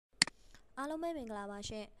အားလုံးပဲမင်္ဂလာပါ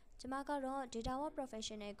ရှင်ကျွန်မကတော့ Data Work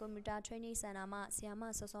Professional Computer Training Center မှာဆရာမ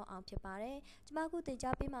စောစောအောင်ဖြစ်ပါတယ်ကျွန်မအခုသင်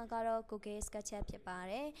ကြားပေးမှာကတော့ Google SketchUp ဖြစ်ပါ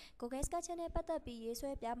တယ် Google SketchUp နဲ့ပတ်သက်ပြီးရေး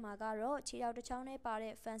ဆွဲပြမှာကတော့ခြေထောက်တစ်ချောင်းနဲ့ပါ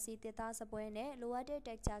တဲ့ fancy သစ်သားစပွဲနဲ့လိုအပ်တဲ့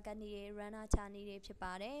texture ကနေတွေ runner ချနေတွေဖြစ်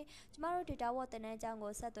ပါတယ်ကျွန်မတို့ Data Work သင်တန်းကျောင်း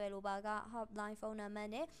ကိုဆက်သွယ်လိုပါက hotline ဖုန်းနံပါ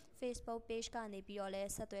တ်နဲ့ Facebook page ကနေပြီးတော့လ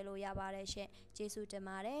ည်းဆက်သွယ်လို့ရပါတယ်ရှင်ကျေးဇူးတင်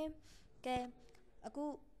ပါတယ်ကဲအခု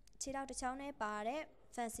ခြေထောက်တစ်ချောင်းနဲ့ပါတဲ့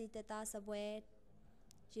fancy သစ်သားစပွဲ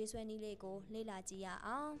ရေးဆွဲနည်းလေးကိုလေ့လာကြည့်ရ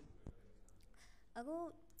အောင်အခု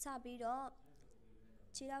စပြီးတော့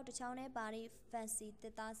ခြေထောက်တစ်ချောင်းနဲ့ပါတဲ့ fancy သ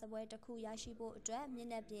စ်သားစပွဲတစ်ခုရရှိဖို့အတွက်မျက်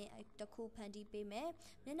နှာပြင်တစ်ခုဖန်တီးပေးမယ်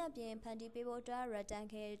မျက်နှာပြင်ဖန်တီးပေးဖို့အတွက်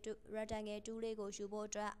rectangle တူးလေးကိုယူဖို့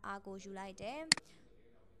အတွက်အားကိုယူလိုက်တယ်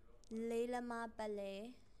လေးလက်မပတ်လဲ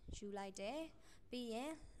ယူလိုက်တယ်ပြီးရ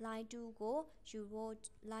င် line 2ကိုယူဖို့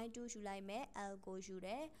line 2ယူလိုက်မယ် L ကိုယူတ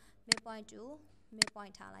ယ် midpoint 2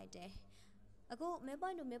 midpoint ထားလိုက်တယ်အခု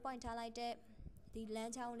midpoint 2 midpoint ထားလိုက်တဲ့ဒီလ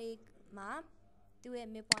မ်းချောင်းလေးမှာသူ့ရဲ့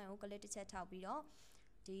midpoint ကိုကလစ်တစ်ချက်ထောက်ပြီးတော့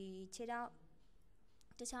ဒီခြေထောက်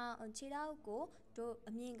ကိုတို့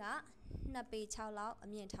အမြင့်က2ပေ6လောက်အ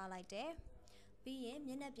မြင့်ထားလိုက်တယ်ပြီးရင်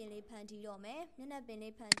မျက်နှာပြင်လေးဖန်တီးတော့မယ်မျက်နှာပြင်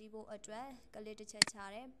လေးဖန်တီးဖို့အတွက်ကလစ်တစ်ချက်ချ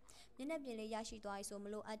တယ်မျက်နှာပြင်လေးရရှိသွားပြီဆိုမ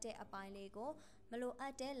လိုအပ်တဲ့အပိုင်းလေးကိုမလိုအ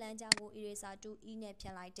ပ်တဲ့လမ်းကြောင်းကို eraser 2e နဲ့ဖြ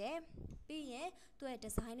တ်လိုက်တယ်ပြီးရင်သူ့ရဲ့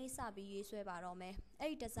design လေးစပြီးရေးဆွဲပါတော့မယ်အဲ့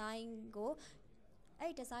ဒီ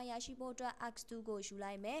design ရရှိဖို့အတွက် x2 ကိုယူ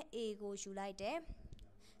လိုက်မယ် a ကိုယူလိုက်တယ်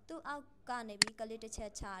သူ့အောက်ကနေပြီးကလစ်တစ်ချ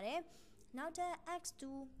က်ချတယ်နောက်ထပ် x2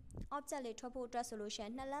 object လေးထွက်ဖို့အတွက်ဆိုလို့ရှိရ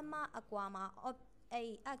င်နှစ်လက်မအကွာမှာအဲ့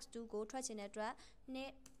x2 ကိုထွက်ချင်တဲ့အတွက်နှ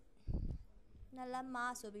စ်လက်မ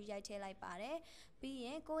ဆိုပြီးရိုက်ထည့်လိုက်ပါတယ်ပြီးရ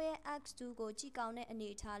င်ကိုယ့်ရဲ့ x2 ကိုကြည့်ကောင်းတဲ့အနေ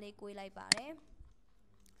အထားလေးကိုွေးလိုက်ပါတယ်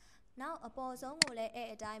နောက်အပေါ်ဆုံးကိုလည်းအဲ့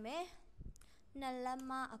အတိုင်းပဲနှစ်လက်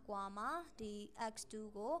မအကွာမှာဒီ x2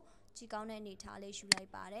 ကိုကြည့်ကောင်းတဲ့အနေထားလေးယူလို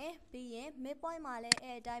က်ပါတယ်ပြီးရင် midpoint မှာလည်း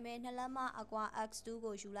အဲ့အတိုင်းပဲနှစ်လက်မအကွာ x2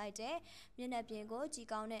 ကိုယူလိုက်တယ်မျက်နှာပြင်ကိုကြည့်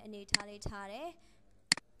ကောင်းတဲ့အနေထားလေးထားတယ်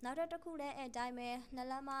နောက်တစ်ခုလည်းအဲ့အတိုင်းပဲနှစ်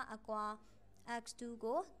လက်မအကွာ x2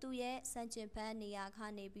 ကိုသူ့ရဲ့စံကျင်ဖက်နေရာခ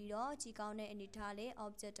နေပြီးတော့ကြည့်ကောင်းတဲ့အနေထားလေး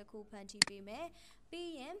object တစ်ခုဖန်တီးပေးမယ်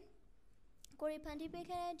ပြီးရင်ကိုရီဖန်တီးပေး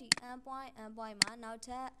ခဲ့တဲ့ဒီ end point မှာနောက်ထ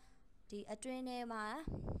ပ်ဒီအတွင်းထဲမှာ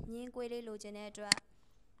မြင်းကွေးလေးလိုချင်တဲ့အတွက်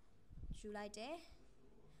ယူလိုက်တယ်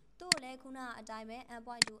သူ့ကိုလည်းခုနအတိုင်းပဲ end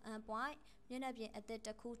point to end point မျက်နှာပြင်အသစ်တ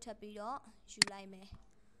စ်ခုထပ်ပြီးတော့ယူလိုက်မယ်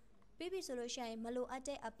ပြီးပြီဆိုလို့ရှိရင်မလိုအပ်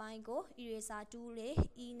တဲ့အပိုင်းကို eraser tool လေး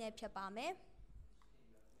E နဲ့ဖြတ်ပါမယ်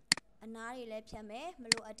အနားတွေလည်းဖြတ်မယ်မ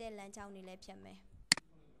လိုအပ်တဲ့လမ်းကြောင်းတွေလည်းဖြတ်မယ်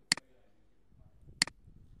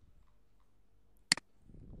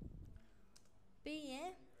ပြီးရင်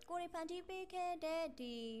ကိုရီဖန်တီးပေးခဲ့တဲ့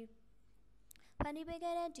ဒီ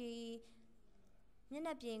မျက်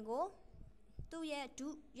နှာပြင်ကိုသူ့ရဲ့ဒု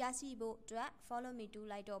ရရှိဖို့အတွက် follow me to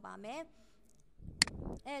လိုက်တော့ပါမယ်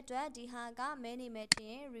အဲ့အတွက်ဒီဟာကမဲနေမဲ့တ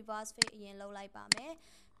င် reverse face အရင်လုပ်လိုက်ပါမယ်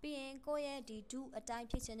ပြီးရင်ကိုယ့်ရဲ့ဒီဒုအတိုင်း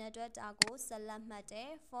ဖြစ်ချင်တဲ့အတွက်ဒါကိုဆက်လက်မှတ်တယ်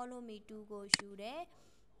follow me to ကိုယူတယ်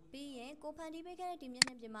ပြီးရင်ကိုဖန်တီးပေးခဲ့တဲ့ဒီမျက်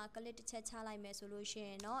နှာပြင်မှာကလစ်တစ်ချက်ချလိုက်မယ်ဆိုလို့ရှိရ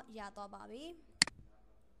င်တော့ရသွားပါပြီ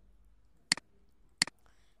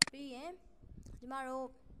ပြီးရင်ကျမတို့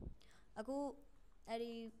အခုအဲ့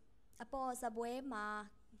ဒီအပေါ်စပွဲ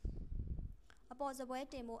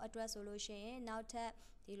တင်ဖို့အတွက်ဆိုလို့ရှိရင်နောက်ထပ်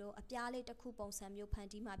ဒီလိုအပြားလေးတစ်ခုပုံစံမျိုးဖန်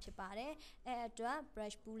တီးမှာဖြစ်ပါတယ်အဲ့အတွက်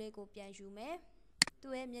brush pool လေးကိုပြန်ယူမယ်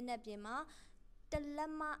သူ့ရဲ့မျက်နှာပြင်မှာတလ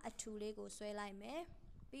က်မအထူလေးကိုဆွဲလိုက်မယ်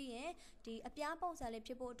ပြီးရင်ဒီအပြားပုံစံလေး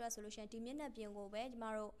ဖြစ်ဖို့အတွက်ဆိုလို့ရှိရင်ဒီမျက်နှာပြင်ကိုပဲကျမ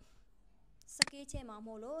တို့စကေးချဲ့မှာ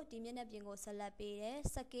မို့လို့ဒီမျက်နှာပြင်ကိုဆက်လက်ပေးတယ်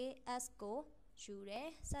စကေး S ကိုယူတယ်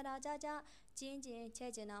စတာကြကျင်း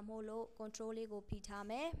ချဲ့ကျင်တာမို့လို့ control လေးကိုဖိထား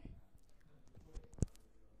မယ်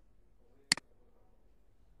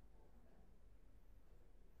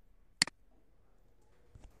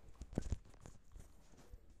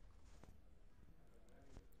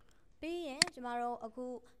ပြီးရင်ကျမတို့အခု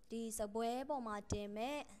ဒီစပွဲပေါ်မှာတင်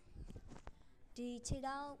မဲ့ဒီခြေ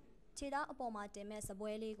ထောက်အပေါ်မှာတင်မဲ့စ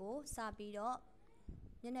ပွဲလေးကိုစပြီးတော့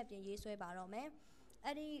မျက်နှာပြင်ရေးဆွဲပါတော့မယ်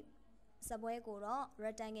အဲ့ဒီစပွဲကိုတော့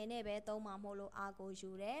rectangle နဲ့ပဲသုံးမှာမို့လို့အားကို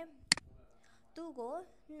ယူတယ်သူ့ကို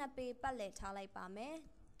2ပေပတ်လည်ထားလိုက်ပါမယ်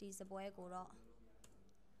ဒီစပွဲကိုတော့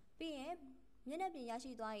ပြီးရင်မျက်နှာပြင်ရ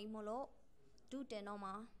ရှိသွားပြီမို့လို့ဒုတင်တော့မ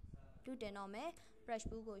ယ် brush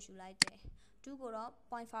pool ကိုယူလိုက်တယ်2ကိုတော့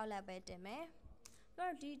 0.5 လက်ပဲတင်မယ်ပြီး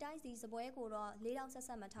တော့ဒီတိုင်းစီစပွဲကိုတော့၄တောင်ဆ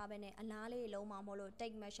က်မထားဘဲနဲ့အနားလေးလုံးမှာမို့လို့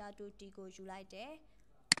take measure to t ကိုယူလိုက်တယ်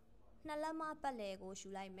နှစ်လက်မပတ်လည်ကိုယူ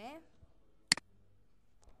လိုက်မယ်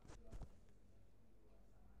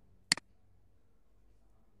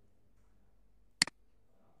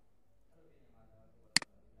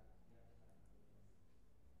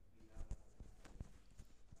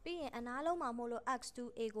အနားလုံးမှာမို့လို့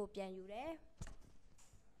x2a ကိုပြန်ယူတယ်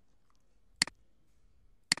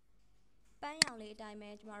ပန်းရောင်လေးအတိုင်းပဲ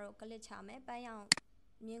ကျမတို့ကလစ်ချမယ်ပန်းရောင်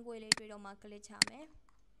မြင်းကွေးလေးတွေ့တော့မှကလစ်ချမယ်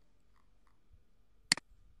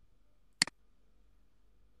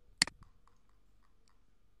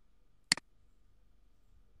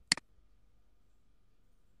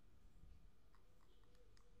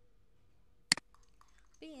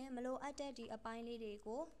ပြီးရင်မလိုအပ်တဲ့ဒီအပိုင်းလေးတွေ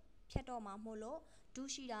ကိုဖြတ်တော့မှာမို့လို့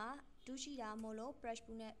ဒူးရှိတာမို့လို့ brush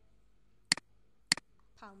ဘူးနဲ့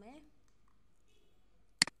ဖောက်မယ်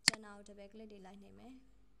ကျန်တာကိုတပည့်ကလစ်တွေလိုက်နေမယ်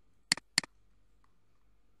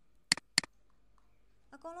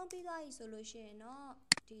အကုန်လုံးပြီးသွားပြီဆိုလို့ရှိရင်တော့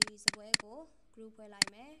ဒီစပွဲကို group ဖွဲ့လိုက်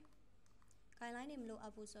မယ် guideline တွေမလိုအ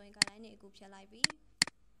ပ်ဘူးဆိုရင် guideline တွေအခုဖြတ်လိုက်ပြီ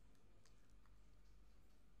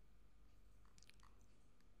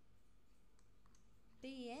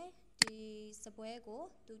ပြီးရင်ဒီစပွဲကို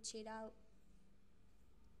သူခြေထောက်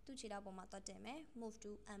ပေါ်မှာတွတ်တင်မယ် move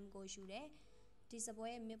to m ကိုယူတယ်ဒီစပွဲ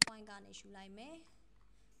ရဲ့ mid point ကနေယူလိုက်မယ်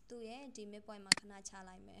သူ့ရဲ့ဒီ mid point မှာခဏချ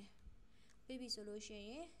လိုက်မယ်ပြီးပြီဆိုလို့ရှိ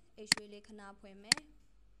ရင် h ray လေးခဏဖွင့်မယ်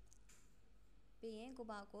ပြီးရင်ကို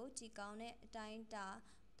ပါကိုကြည်ကောင်းတဲ့အတိုင်းတာ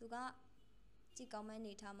သူကကြည်ကောင်းမဲ့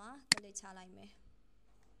နေထားမှာကလစ်ချလိုက်မယ်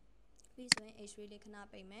ပြီးဆိုရင် h ray လေးခဏ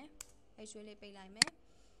ပိတ်မယ် h ray လေးပိတ်လိုက်မယ်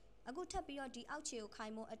အခုထပ်ပြီးတော့ဒီအောက်ခြေကိုခို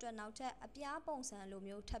င်းဖို့အတွက်နောက်ထပ်အပြားပုံစံလို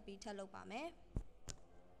မျိုးထပ်လုပ်ပါမယ်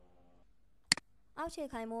အောက်ခြေ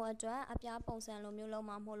ခိုင်းဖို့အတွက်အပြားပုံစံလိုမျိုးလုံး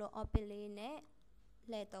မှာမို့လို့ orbit လေးနဲ့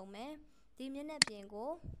လှည့်သုံးမယ်ဒီမျက်နှာပြင်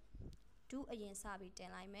ကိုဒူးအရင်စပြီးတ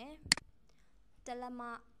င်လိုက်မယ်တလက်မ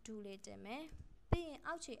ဒူးလေးတင်မယ်ပြီးရင်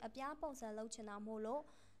အောက်ခြေအပြားပုံစံလုပ်ချင်တာမို့လို့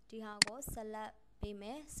ဒီဟာကိုဆက်လက်ပေးမ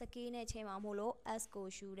ယ်စကေးနဲ့ချိန်မှာမို့လို့ S ကို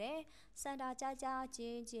ယူတယ်စင်တာကြချ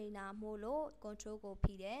င်းနာမို့လို့ control ကို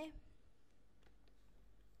ဖိတယ်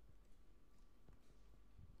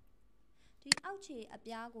ဒီအောက်ခြေအ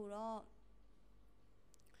ပြားကိုတော့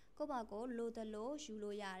ကိုပါကိုလိုသလိုယူ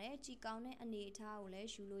လို့ရတယ်ကြည်ကောင်းတဲ့အနေအထားကိုလည်း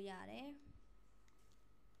ယူလို့ရတယ်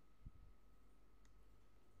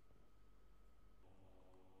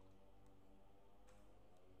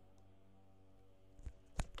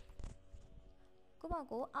ကိုပါ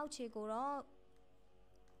ကိုအောက်ခြေကိုတော့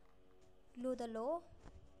လိုသလို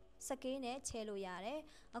စကေးနဲ့ချဲလို့ရတယ်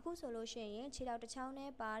အခုဆိုလို့ရှိရင်ခြေထောက်တစ်ချောင်း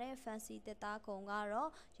နဲ့ပါတဲ့ fancy သစ်သားခုံကတော့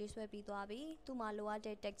ရေးဆွဲပြီးသွားပြီသူ့မှာလိုအပ်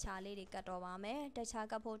တဲ့ texture လေးတွေကတ်တော့ပါမယ် texture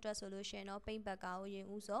ကတ်ဖို့အတွက်ဆိုလို့ရှိရင်တော့ paint bag ကိုရင်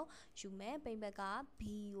ဦးဆုံးယူမယ် paint bag က B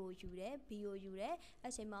ကိုယူတယ်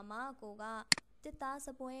အဲ့ချိန်မှာကိုကသစ်သားစ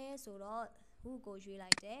ပွဲဆိုတော့ဟူကိုရွေး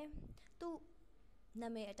လိုက်တယ်သူ့နာ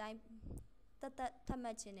မည်အတိုင်းသတ်မှ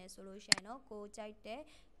တ်ခြင်းနဲ့ဆိုလို့ရှိရင်တော့ကိုကြိုက်တဲ့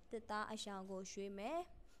သစ်သားအရောင်ကိုရွေးမယ်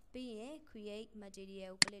ပြီးရင် create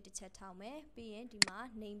material ကို click တစ်ချက်ထောက်မယ်ပြီးရင်ဒီမှာ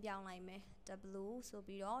name ပြောင်းလိုက်မယ် W ဆို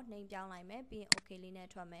ပြီးတော့ name ပြောင်းလိုက်မယ်ပြီးရင် okay လေးနဲ့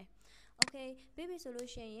ထွက်မယ် okay ပြီးပြီဆိုလို့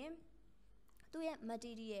ရှိရင်သူ့ရဲ့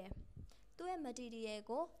material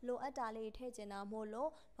ကိုလိုအပ်တာလေးထည့်ချင်တာမို့လို့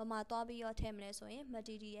ဘာမှသွားပြီးတော့ထည့်မလဲဆိုရင်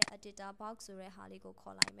material editor box ဆိုတဲ့ဟာလေးကို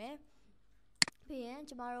ခေါ်လိုက်မယ်ပြီးရင်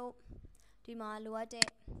ကျမတို့ဒီမှာလိုအပ်တဲ့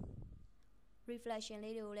reflection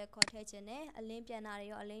လေးတွေကိုလည်းခေါ်ထည့်ခြင်းနဲ့အလင်းပြန်တာတွေ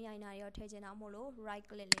ရောအလင်းရိုင်တာတွေရောထည့်ခြင်းတာမို့လို့ right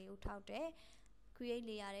click လေးကိုထောက်တယ် create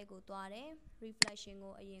layer တွေကိုသွားတယ် reflection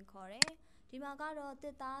ကိုအရင်ခေါ်တယ်ဒီမှာကတော့သ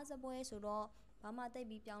စ်သားစပွဲဆိုတော့ဘာမှတိတ်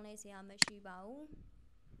ပြီးပြောင်းလဲစရာမရှိပါဘူး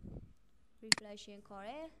reflection ခေါ်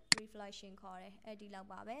တယ်အဲ့ဒီလောက်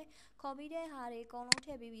ပါပဲခေါ်ပြီးတဲ့ဟာတွေအကုန်လုံးထ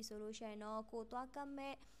ည့်ပြီးပြီဆိုလို့ရှိရင်တော့ကိုသွားကတ်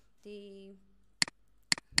မဲ့ဒီ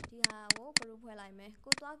ဟာကို group ဖွဲ့လိုက်မယ်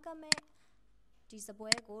ကိုသွားကတ်မဲ့ဒီစ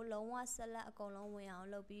ပွဲကိုလုံးဝဆက်လက်အကုန်လုံးဝင်အောင်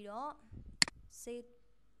လုပ်ပြီးတော့ save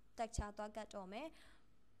texture သွားကတ်တော့မယ်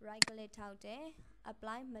right click ထောက်တယ်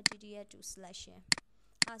apply material to selection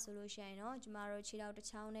အဲ့ဆိုလို့ရှိရင်တော့ကျမတို့ခြေထောက်တစ်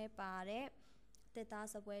ချောင်းနဲ့ပါတဲ့သစ်သား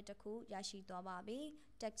စပွဲတစ်ခုရရှိသွားပါပြီ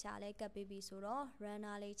texture လေးကတ်ပြီးပြီဆိုတော့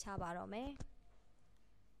runner လေးချပါတော့မယ်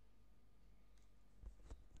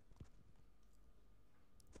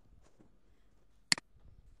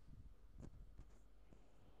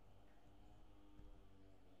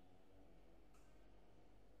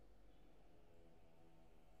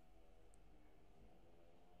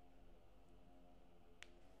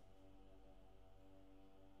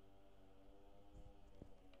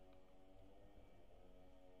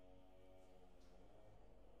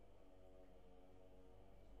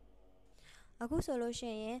အခုဆိုလို့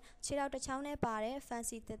ရှိရင်ခြေထောက်တစ်ချောင်းနဲ့ပါတဲ့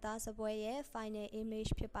fancy သစ်သားစပွဲရဲ့ final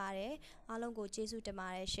image ဖြစ်ပါတယ်အားလုံးကိုကျေးဇူးတင်ပါ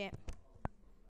တယ်ရှင်